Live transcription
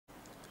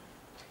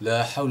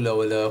لا حول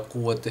ولا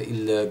قوة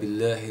إلا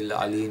بالله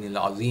العلي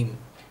العظيم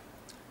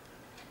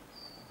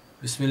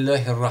بسم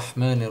الله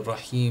الرحمن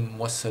الرحيم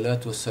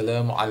والصلاة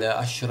والسلام على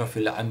أشرف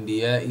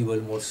الأنبياء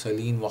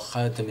والمرسلين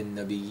وخاتم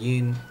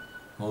النبيين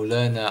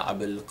مولانا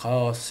أبي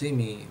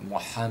القاسم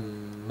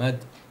محمد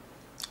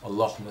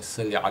اللهم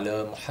صل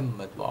على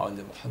محمد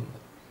وعلى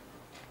محمد.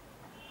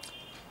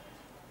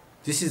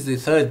 This is the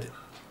third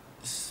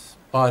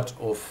part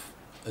of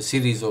a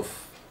series of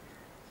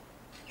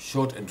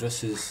short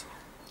addresses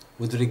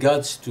with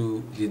regards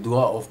to the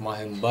dua of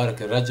Maha Mubarak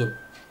Rajab.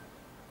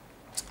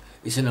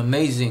 It's an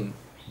amazing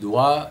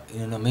dua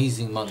in an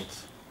amazing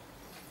month,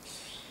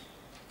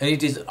 and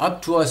it is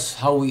up to us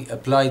how we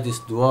apply this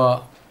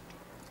dua.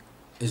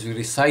 As we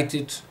recite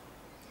it,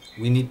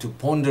 we need to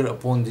ponder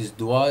upon these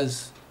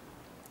duas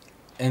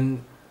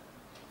and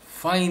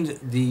find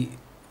the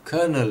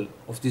kernel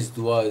of these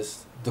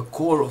duas, the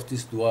core of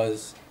these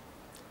duas,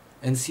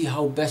 and see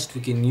how best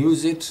we can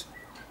use it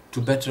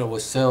to better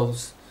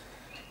ourselves,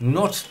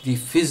 not the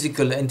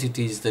physical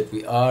entities that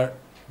we are,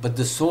 but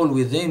the soul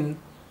within,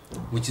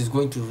 which is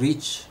going to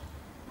reach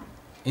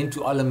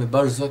into Alam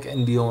Barzakh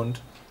and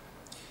beyond.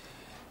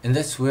 And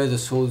that's where the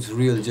soul's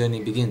real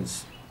journey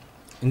begins.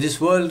 In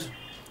this world,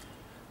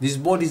 these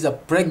bodies are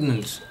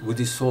pregnant with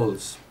these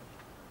souls.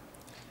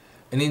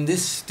 And in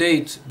this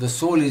state, the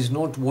soul is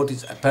not what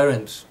is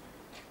apparent.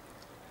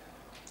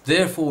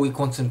 Therefore, we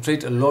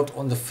concentrate a lot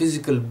on the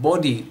physical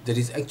body that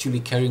is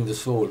actually carrying the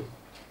soul,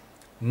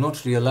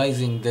 not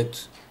realizing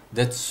that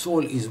that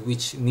soul is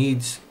which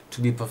needs to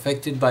be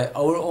perfected by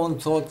our own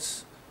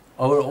thoughts,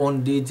 our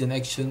own deeds and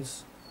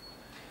actions.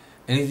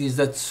 And it is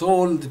that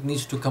soul that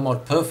needs to come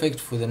out perfect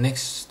for the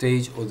next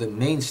stage, or the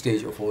main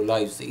stage of our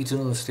lives, the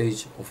eternal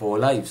stage of our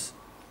lives.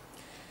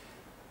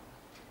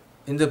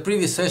 In the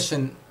previous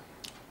session,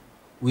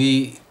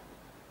 we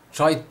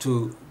tried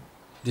to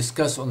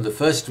discuss on the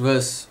first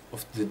verse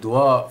of the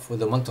dua for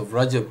the month of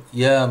Rajab.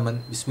 Ya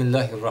man,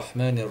 Bismillahir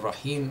Rahmanir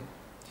Rahim,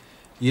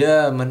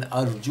 Ya man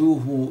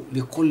arjuhu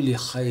li kulli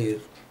khair.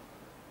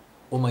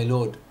 O my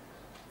Lord,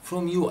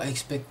 from you I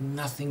expect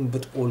nothing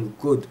but all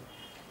good.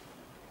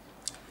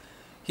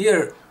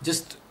 Here,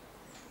 just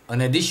an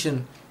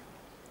addition,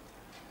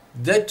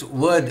 that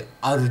word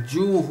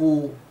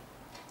arjuhu,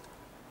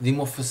 the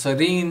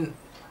mufassirin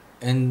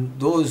and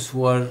those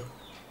who are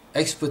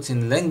experts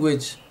in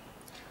language,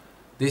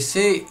 they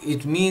say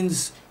it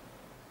means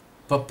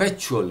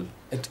perpetual,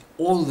 at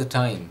all the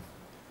time,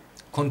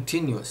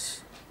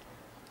 continuous.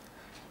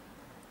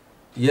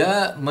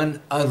 Ya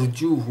man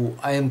arjuhu,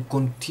 I am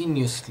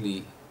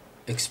continuously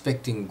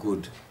expecting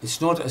good. It's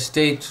not a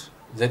state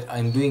that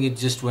I'm doing it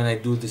just when I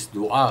do this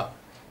dua.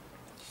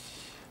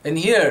 And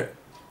here,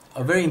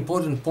 a very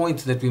important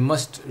point that we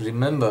must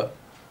remember,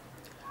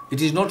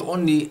 it is not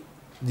only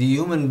the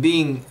human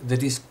being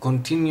that is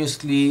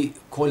continuously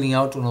calling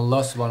out on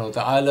Allah subhanahu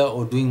wa ta'ala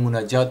or doing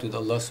munajat with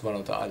Allah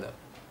subhanahu wa ta'ala.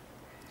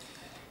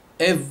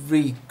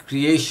 Every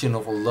creation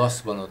of Allah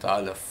subhanahu wa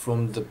ta'ala,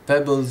 from the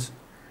pebbles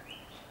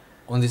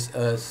on this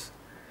earth,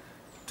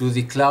 to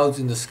the clouds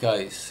in the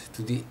skies,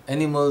 to the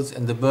animals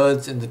and the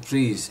birds and the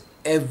trees,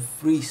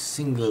 every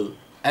single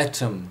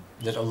atom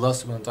that Allah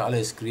subhanahu wa ta'ala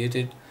has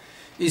created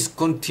is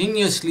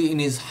continuously in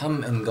His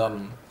ham and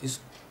gam, is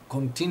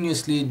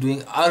continuously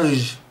doing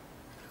arj,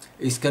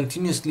 is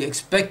continuously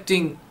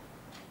expecting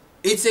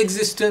its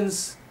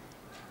existence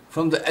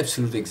from the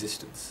absolute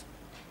existence.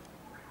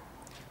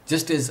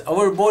 Just as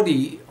our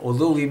body,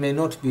 although we may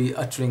not be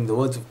uttering the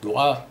words of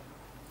dua,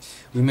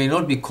 we may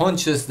not be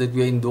conscious that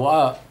we are in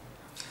dua,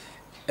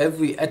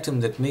 every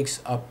atom that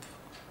makes up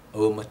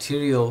our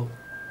material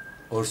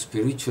or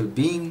spiritual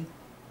being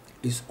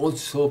is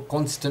also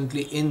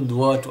constantly in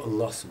dua to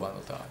Allah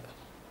subhanahu wa ta'ala.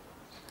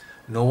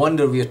 No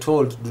wonder we are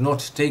told, do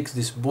not take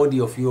this body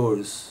of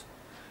yours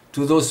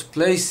to those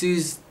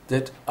places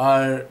that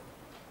are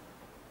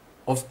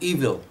of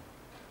evil,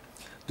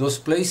 those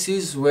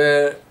places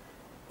where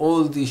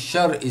all the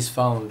sha'r is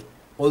found,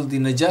 all the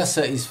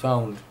najasa is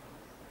found,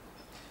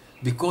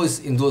 because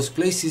in those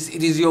places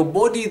it is your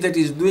body that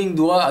is doing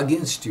dua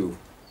against you.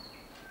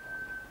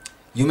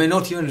 You may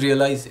not even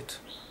realize it.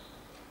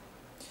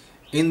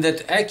 In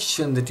that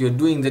action that you're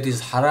doing that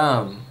is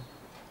haram,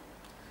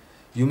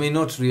 you may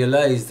not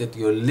realize that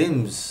your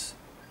limbs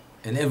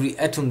and every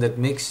atom that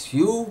makes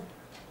you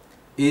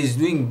is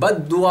doing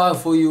bad dua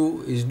for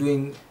you,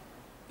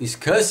 is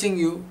cursing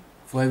you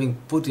for having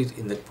put it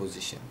in that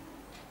position.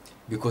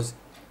 Because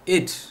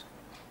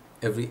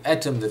every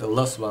atom that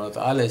Allah subhanahu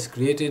wa ta'ala has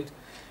created,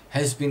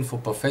 has been for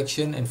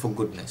perfection and for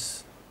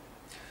goodness.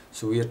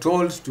 So we are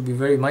told to be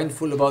very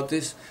mindful about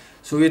this.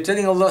 So we are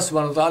telling Allah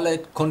subhanahu wa ta'ala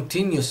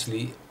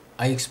continuously,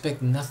 I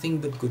expect nothing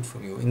but good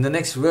from you. In the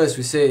next verse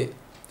we say,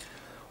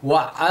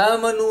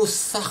 وَآمَنُوا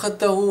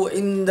سَخَطَهُ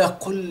inda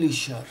kulli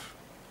sha'r.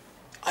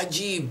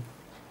 Ajib.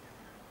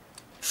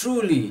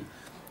 Truly,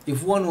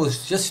 if one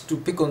was just to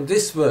pick on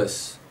this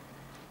verse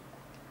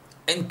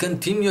and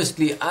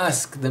continuously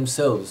ask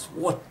themselves,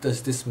 what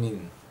does this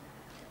mean?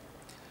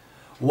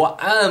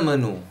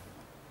 وَآمَنُوا,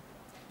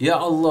 Ya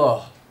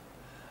Allah,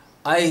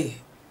 I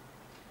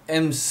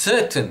am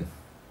certain.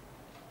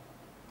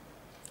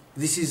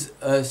 This is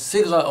a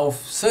sigha of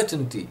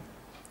certainty.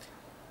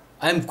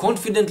 I am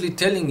confidently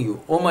telling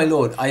you, oh my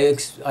Lord, I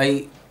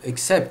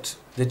accept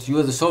that you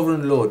are the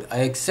sovereign Lord. I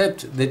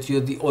accept that you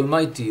are the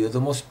Almighty, you are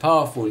the most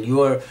powerful,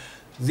 you are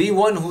the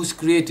one who's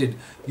created.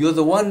 You are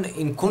the one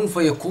in kun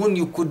fayakun,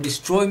 you could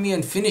destroy me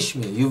and finish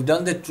me. You've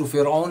done that through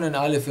Fir'aun and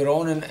Ali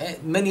Fir'aun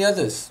and many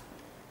others.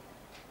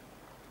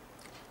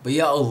 But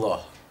Ya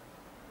Allah,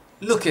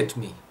 look at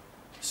me,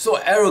 so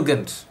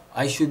arrogant.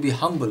 I should be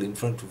humble in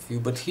front of you,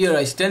 but here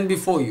I stand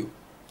before you.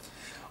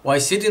 Or I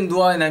sit in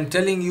dua and I'm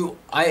telling you,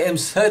 I am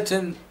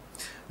certain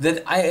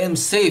that I am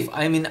safe,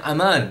 I'm in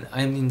aman,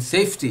 I'm in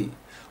safety.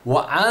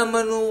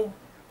 وَآمَنُوا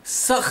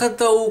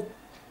سَخَطَهُ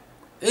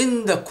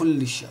inda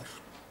kulli sha'r.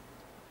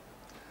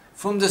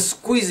 From the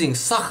squeezing,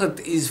 sakhat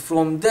is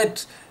from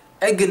that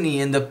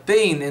agony and the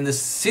pain and the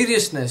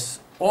seriousness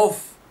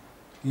of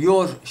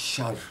your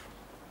sha'r.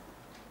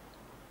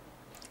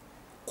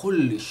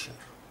 Kulli sha'r.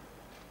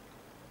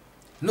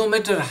 No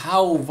matter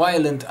how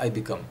violent I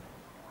become,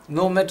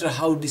 no matter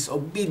how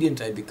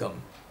disobedient I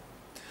become,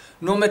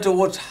 no matter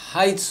what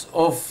heights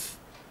of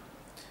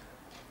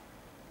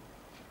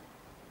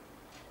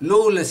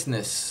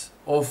lawlessness,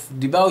 of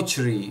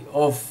debauchery,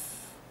 of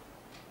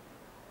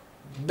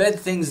bad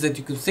things that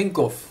you could think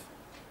of,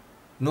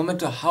 no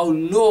matter how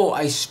low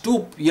I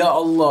stoop, Ya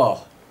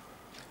Allah,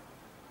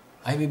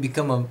 I may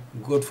become a,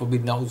 God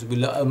forbid,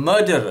 na'uzubillah, a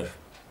murderer,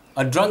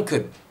 a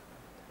drunkard,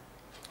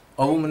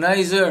 a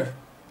womanizer.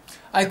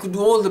 I could do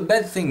all the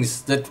bad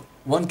things that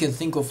one can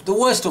think of, the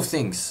worst of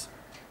things.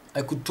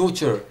 I could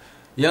torture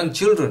young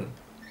children,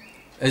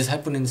 as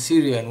happened in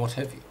Syria and what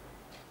have you.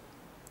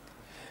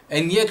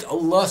 And yet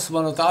Allah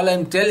subhanahu wa ta'ala,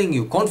 I'm telling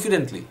you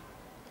confidently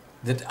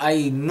that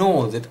I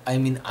know that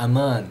I'm in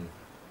aman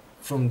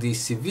from the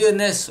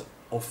severeness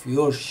of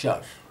your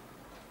sha'r.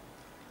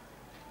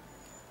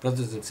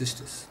 Brothers and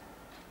sisters,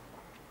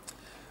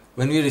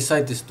 when we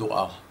recite this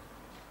dua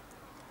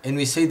and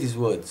we say these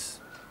words,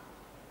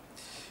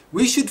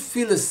 we should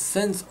feel a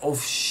sense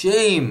of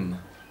shame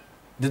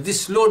that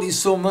this Lord is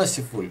so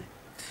merciful,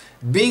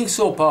 being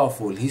so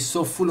powerful, He's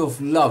so full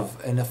of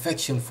love and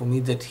affection for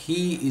me that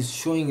He is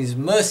showing His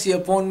mercy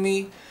upon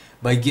me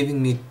by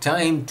giving me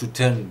time to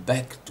turn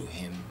back to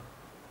Him.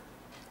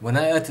 When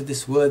I utter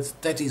these words,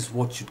 that is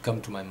what should come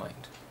to my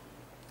mind.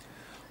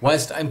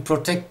 Whilst I'm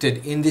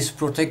protected in this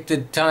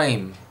protected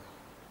time,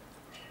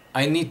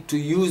 I need to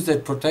use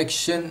that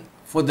protection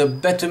for the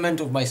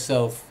betterment of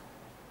myself,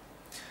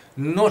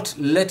 not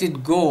let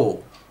it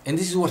go. And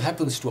this is what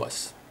happens to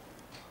us.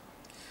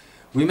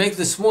 We make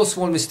the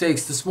small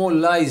mistakes, the small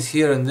lies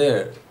here and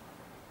there,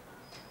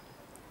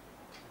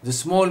 the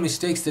small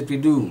mistakes that we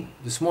do,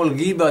 the small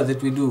ghibah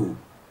that we do,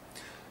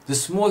 the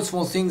small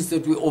things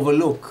that we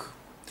overlook,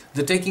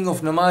 the taking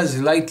of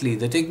namaz lightly,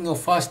 the taking of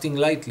fasting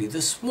lightly,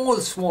 the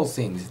small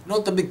things,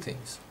 not the big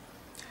things.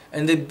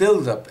 And they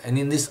build up, and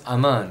in this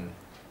aman,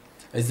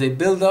 as they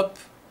build up,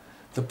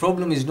 the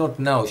problem is not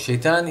now.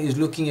 Shaitan is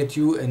looking at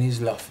you and he's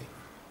laughing.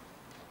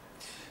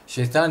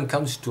 Shaitan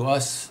comes to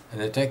us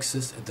and attacks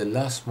us at the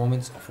last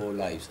moments of our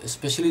lives,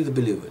 especially the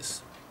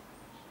believers.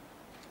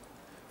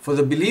 For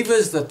the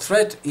believers, the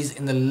threat is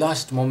in the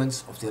last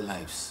moments of their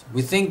lives.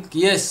 We think,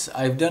 yes,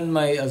 I've done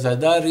my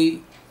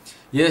azadari,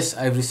 yes,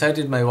 I've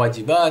recited my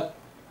wajibat.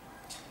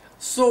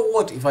 So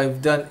what if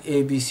I've done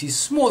A, B, C,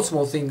 small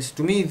things?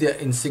 To me, they're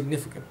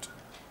insignificant.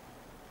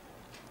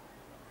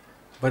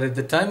 But at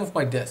the time of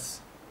my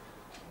death,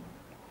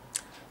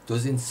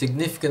 those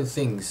insignificant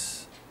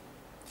things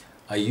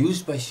are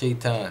used by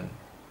Shaitan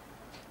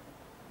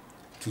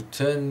to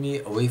turn me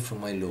away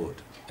from my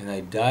Lord, and I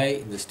die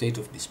in the state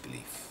of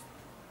disbelief.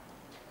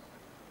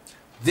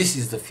 This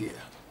is the fear.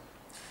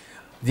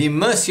 The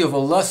mercy of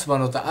Allah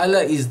subhanahu wa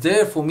ta'ala is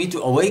there for me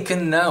to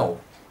awaken now.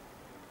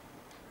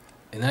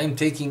 And I am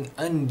taking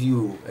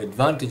undue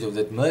advantage of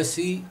that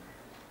mercy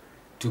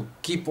to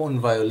keep on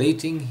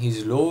violating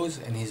His laws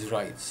and His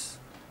rights.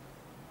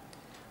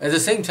 At the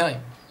same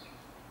time,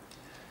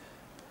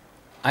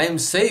 I am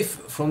safe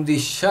from the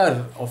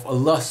sha'r of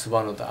Allah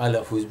subhanahu wa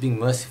ta'ala, who is being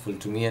merciful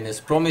to me and has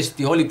promised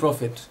the Holy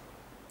Prophet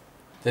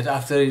that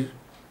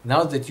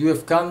now that you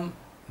have come,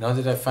 now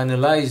that I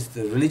finalized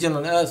the religion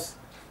on earth,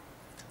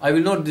 I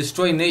will not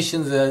destroy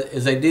nations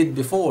as I did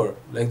before,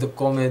 like the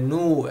Qawm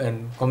Nuh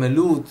and Qawm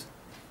Lut.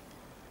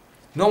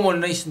 No more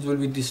nations will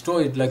be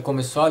destroyed like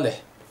Qawm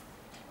Saleh.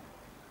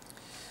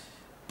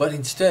 But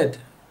instead,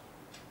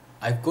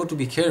 I've got to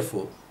be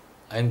careful.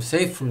 I am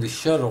safe from the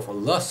sha'r of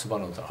Allah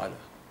subhanahu wa ta'ala.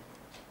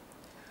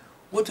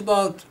 What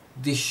about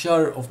the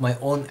sha'r of my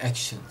own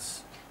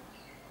actions?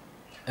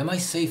 Am I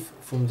safe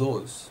from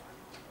those?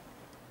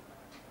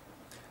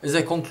 As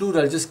I conclude,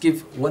 I'll just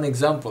give one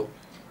example.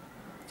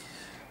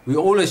 We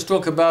always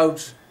talk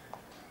about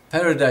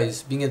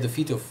paradise being at the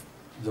feet of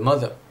the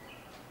mother.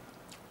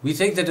 We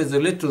take that as a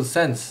literal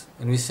sense,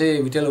 and we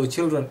tell our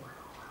children,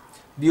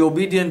 be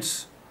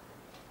obedient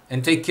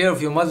and take care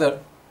of your mother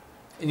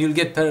and you'll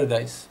get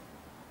paradise.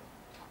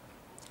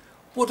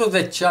 What of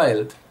that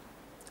child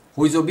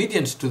who is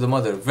obedient to the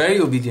mother, very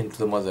obedient to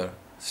the mother,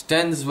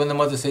 stands when the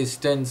mother says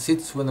stand,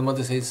 sits when the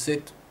mother says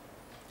sit,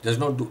 does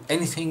not do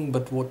anything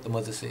but what the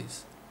mother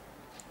says.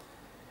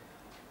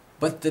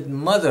 But that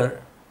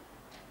mother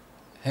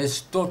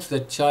has taught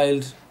that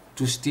child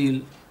to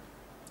steal,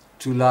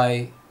 to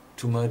lie,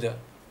 to murder.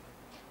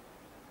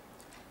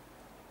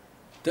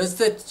 Does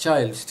that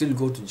child still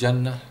go to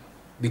Jannah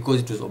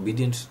because it was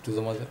obedient to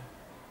the mother?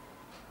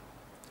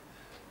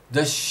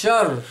 The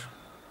sha'r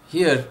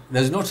here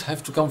does not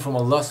have to come from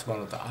Allah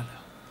subhanahu wa ta'ala.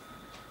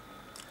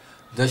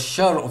 The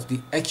sha'r of the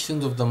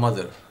actions of the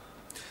mother,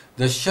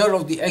 the sha'r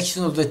of the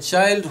actions of the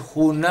child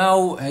who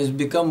now has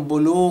become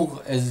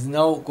bulugh, is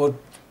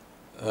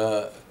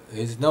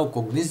now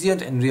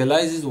cognizant and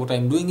realizes what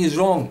I'm doing is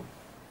wrong.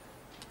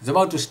 He's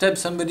about to stab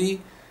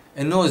somebody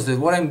and knows that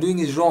what I'm doing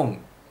is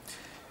wrong.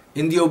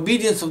 In the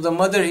obedience of the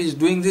mother, he is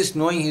doing this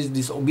knowing he is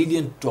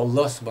disobedient to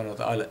Allah subhanahu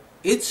wa ta'ala.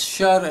 Its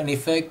sha'r and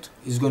effect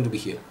is going to be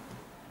here.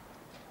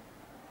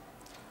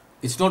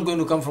 It's not going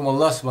to come from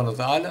Allah subhanahu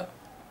wa ta'ala,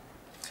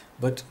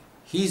 but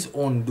his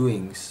own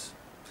doings,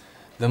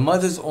 the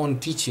mother's own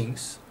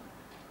teachings,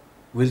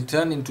 will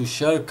turn into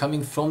sha'r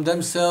coming from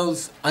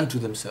themselves unto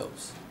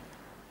themselves.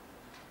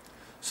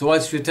 So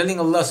whilst we're telling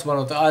Allah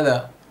subhanahu wa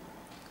ta'ala,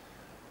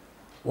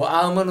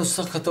 وَآمَنُوا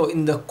السَّخَطَ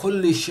inda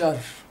kulli sha'r,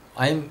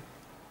 I'm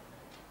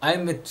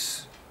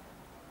at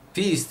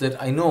peace that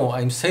I know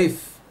I'm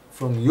safe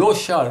from your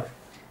sha'r.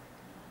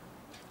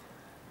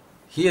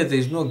 Here there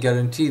is no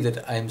guarantee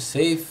that I am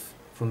safe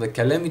from the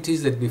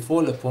calamities that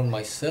befall upon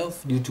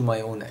myself due to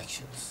my own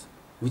actions,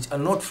 which are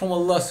not from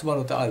Allah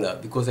subhanahu wa ta'ala,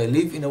 because I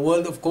live in a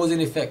world of cause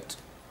and effect.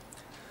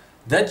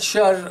 That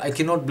sha'r I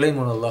cannot blame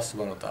on Allah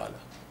subhanahu wa ta'ala.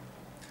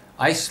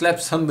 I slap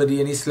somebody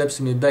and he slaps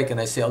me back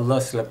and I say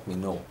Allah slapped me.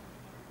 No.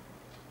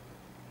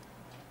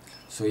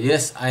 So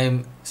yes, I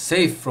am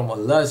safe from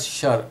Allah's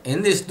sha'r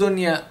in this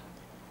dunya.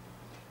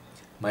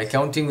 My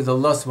counting with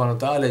Allah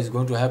subhanahu wa ta'ala is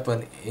going to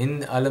happen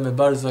in alam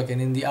barzakh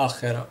and in the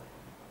akhirah.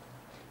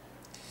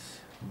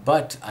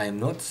 But I am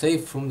not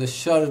safe from the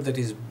sha'r that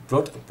is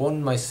brought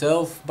upon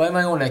myself by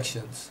my own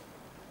actions.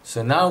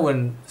 So now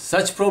when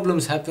such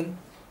problems happen,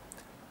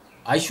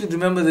 I should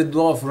remember the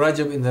dua of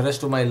Rajab in the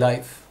rest of my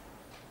life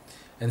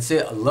and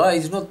say, Allah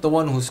is not the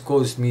one who's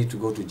caused me to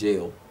go to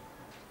jail.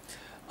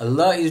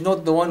 Allah is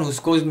not the one who's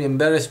caused me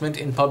embarrassment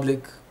in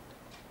public.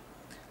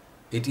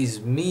 It is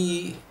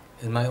me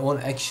and my own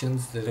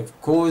actions that have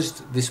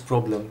caused this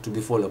problem to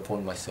befall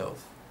upon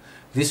myself.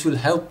 This will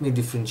help me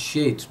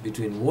differentiate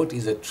between what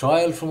is a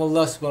trial from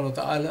Allah subhanahu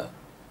wa ta'ala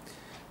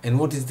and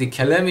what is the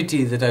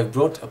calamity that I've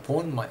brought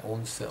upon my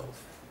own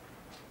self.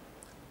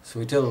 So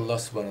we tell Allah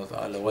subhanahu wa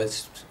ta'ala,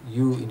 whilst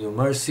you in your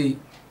mercy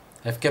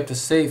have kept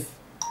us safe,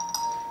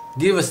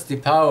 give us the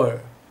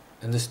power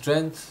and the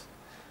strength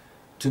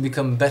to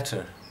become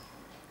better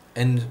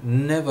and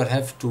never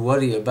have to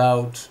worry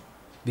about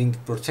being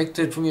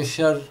protected from your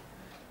sha'r,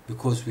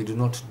 because we do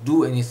not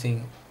do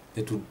anything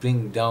that would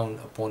bring down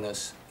upon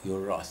us your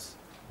wrath.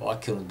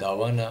 وآخر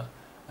دعوانا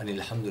أن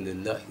الحمد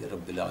لله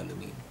رب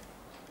العالمين.